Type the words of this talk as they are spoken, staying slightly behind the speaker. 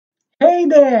Hey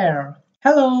there!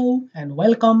 Hello and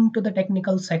welcome to the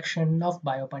technical section of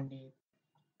BioPandit.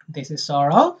 This is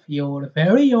Saurav, your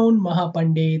very own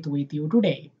Mahapandit with you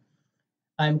today.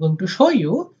 I'm going to show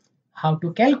you how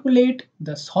to calculate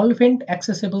the solvent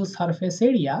accessible surface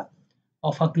area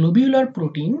of a globular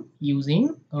protein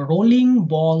using a rolling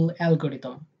ball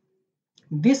algorithm.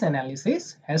 This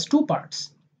analysis has two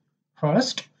parts.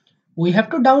 First, we have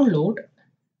to download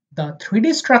the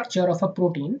 3D structure of a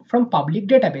protein from public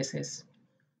databases.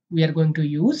 We are going to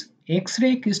use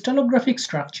X-ray crystallographic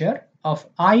structure of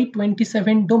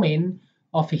I-27 domain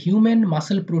of human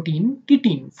muscle protein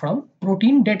titin from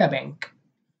Protein Data Bank.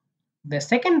 The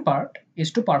second part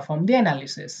is to perform the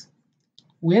analysis.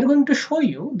 We are going to show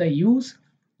you the use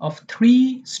of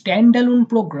 3 standalone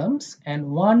programs and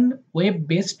 1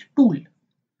 web-based tool.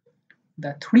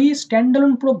 The 3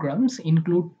 standalone programs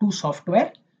include 2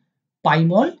 software,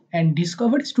 Thymol and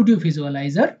Discover Studio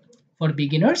Visualizer for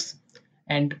beginners,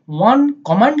 and 1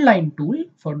 command line tool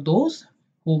for those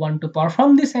who want to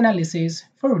perform this analysis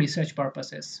for research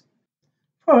purposes.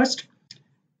 First,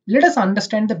 let us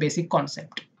understand the basic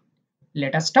concept.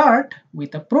 Let us start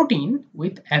with a protein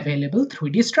with available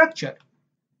 3D structure.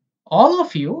 All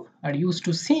of you are used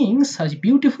to seeing such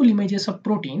beautiful images of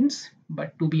proteins,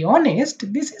 but to be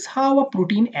honest, this is how a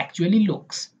protein actually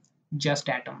looks, just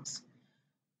atoms.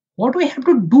 What we have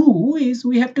to do is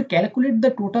we have to calculate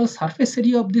the total surface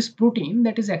area of this protein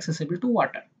that is accessible to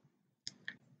water.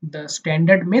 The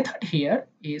standard method here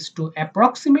is to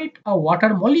approximate a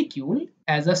water molecule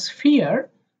as a sphere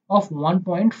of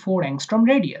 1.4 angstrom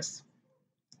radius.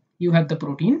 You have the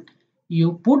protein,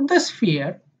 you put the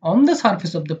sphere on the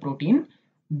surface of the protein,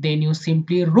 then you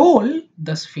simply roll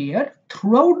the sphere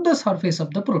throughout the surface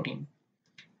of the protein.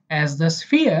 As the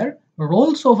sphere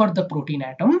rolls over the protein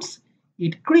atoms,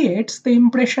 it creates the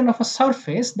impression of a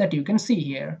surface that you can see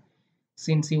here.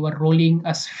 Since you are rolling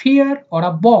a sphere or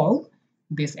a ball,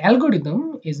 this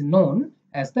algorithm is known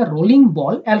as the rolling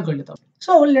ball algorithm.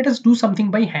 So let us do something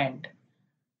by hand.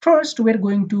 First, we're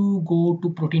going to go to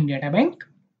Protein Data Bank,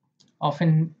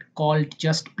 often called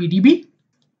just PDB.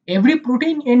 Every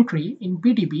protein entry in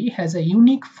PDB has a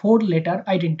unique 4-letter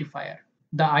identifier.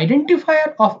 The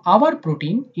identifier of our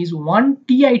protein is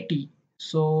 1TIT.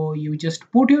 So you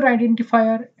just put your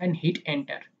identifier and hit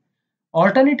enter.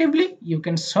 Alternatively, you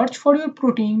can search for your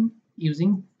protein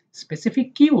using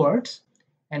specific keywords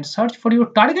and search for your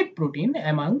target protein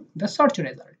among the search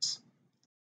results.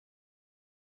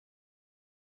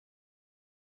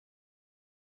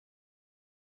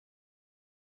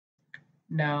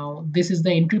 Now, this is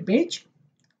the entry page.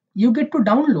 You get to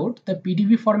download the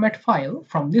PDB format file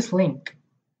from this link.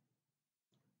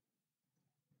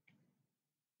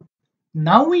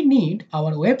 Now we need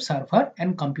our web server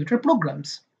and computer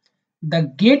programs. The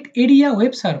Get Area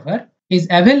web server is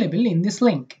available in this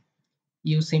link.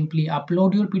 You simply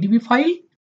upload your PDB file,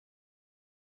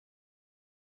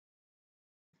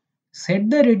 set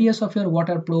the radius of your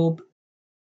water probe,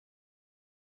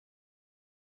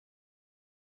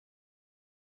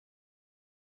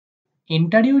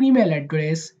 enter your email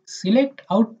address, select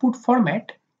output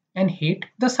format and hit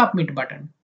the submit button.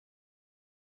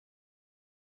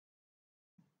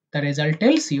 The result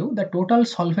tells you the total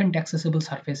solvent accessible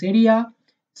surface area,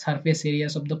 surface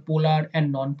areas of the polar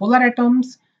and non-polar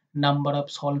atoms, number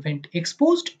of solvent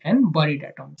exposed and buried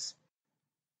atoms.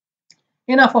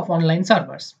 Enough of online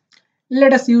servers.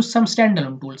 Let us use some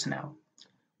standalone tools now.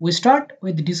 We start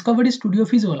with Discovery Studio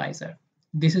Visualizer.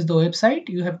 This is the website.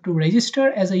 You have to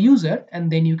register as a user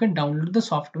and then you can download the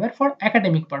software for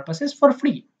academic purposes for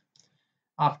free.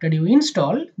 After you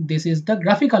install, this is the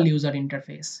graphical user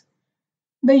interface.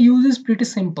 The use is pretty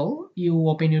simple. You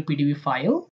open your PDB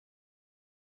file,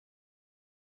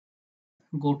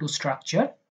 go to Structure,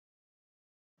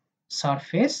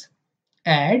 Surface,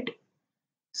 Add,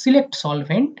 select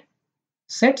Solvent,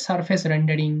 set Surface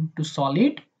Rendering to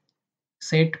Solid,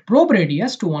 set Probe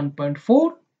Radius to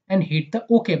 1.4 and hit the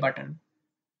OK button.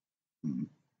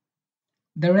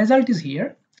 The result is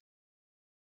here.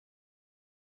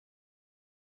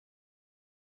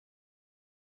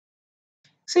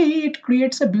 See, it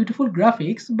creates a beautiful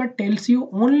graphics but tells you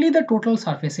only the total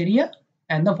surface area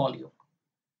and the volume.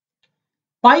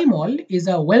 Thymol is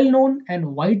a well-known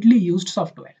and widely used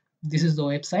software. This is the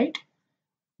website.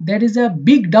 There is a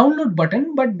big download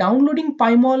button, but downloading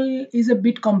Thymol is a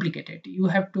bit complicated. You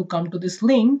have to come to this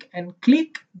link and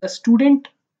click the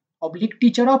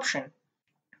student/teacher option.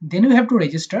 Then you have to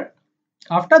register.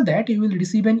 After that, you will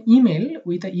receive an email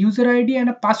with a user ID and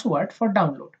a password for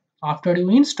download. After you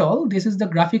install, this is the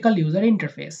graphical user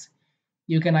interface.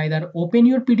 You can either open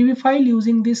your PDB file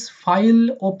using this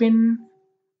file open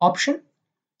option,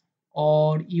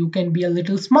 Or you can be a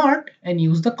little smart and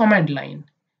use the command line.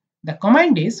 The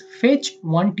command is fetch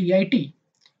 1TIT.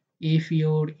 If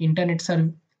your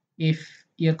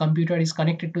computer is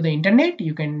connected to the internet,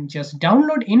 you can just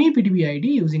download any PDB ID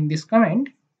using this command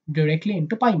directly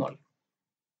into Thymol.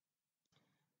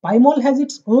 Thymol has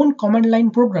its own command line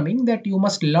programming that you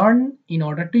must learn in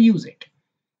order to use it.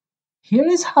 Here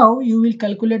is how you will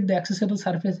calculate the accessible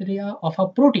surface area of a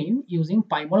protein using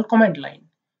Thymol command line.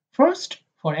 First,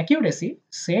 for accuracy,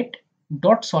 set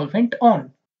 .solvent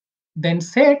on. Then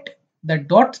set the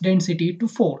dot density to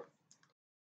 4.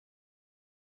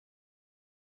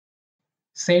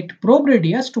 Set probe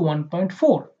radius to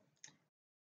 1.4.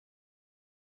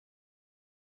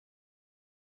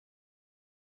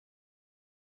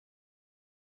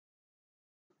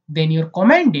 Then your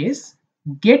command is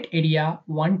get area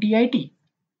 1TIT.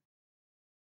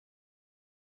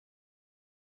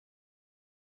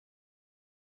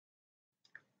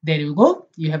 There you go,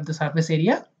 you have the surface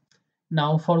area.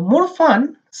 Now for more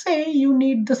fun, say you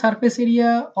need the surface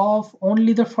area of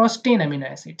only the first 10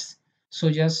 amino acids. So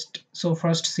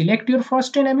first select your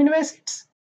first 10 amino acids.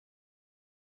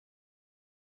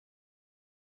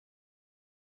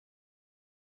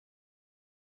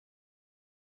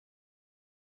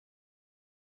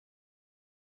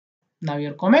 Now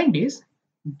your command is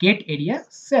get area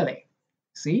cell A.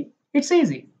 See, it's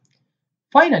easy.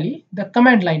 Finally, the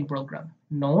command line program,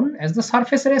 known as the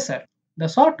surface eraser. The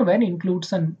software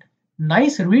includes a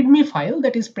nice README file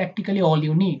that is practically all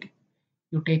you need.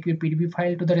 You take your PDB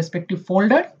file to the respective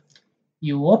folder,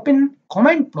 you open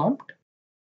command prompt,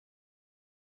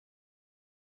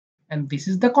 and this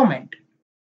is the command.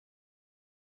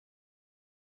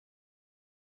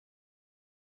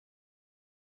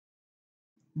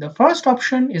 The first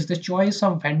option is the choice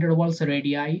of van der Waals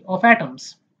radii of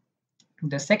atoms.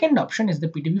 The second option is the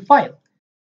PDB file.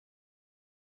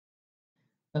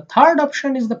 The third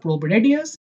option is the probe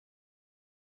radius.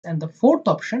 And the fourth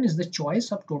option is the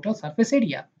choice of total surface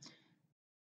area.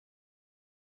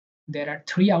 There are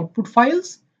 3 output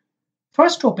files.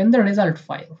 First, open the result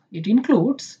file. It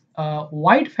includes a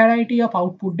wide variety of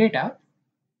output data,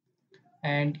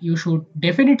 and you should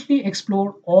definitely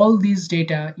explore all these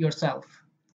data yourself.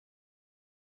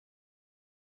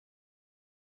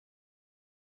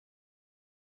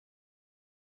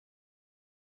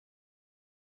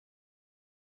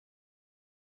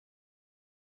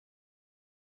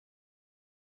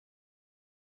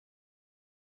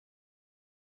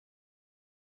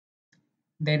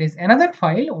 There is another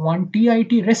file,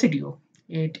 1TIT residue.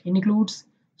 It includes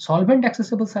solvent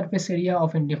accessible surface area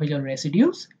of individual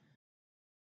residues.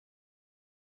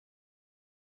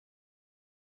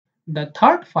 The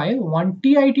third file,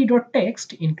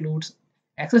 1TIT.txt, includes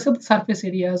accessible surface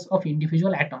areas of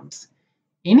individual atoms.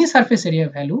 Any surface area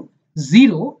value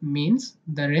 0 means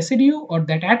the residue or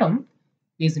that atom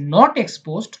is not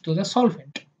exposed to the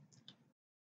solvent.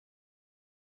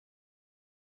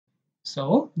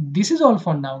 So this is all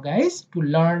for now, guys. To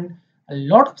learn a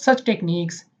lot of such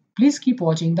techniques, please keep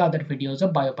watching the other videos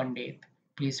of BioPandit.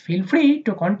 Please feel free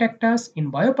to contact us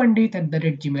in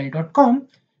biopandit@gmail.com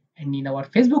and in our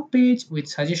Facebook page with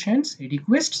suggestions,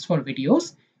 requests for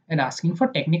videos, and asking for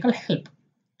technical help.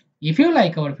 If you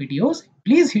like our videos,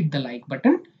 please hit the like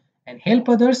button and help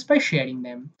others by sharing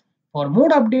them. For more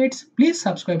updates, please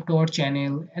subscribe to our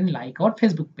channel and like our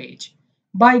Facebook page.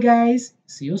 Bye guys,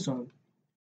 see you soon.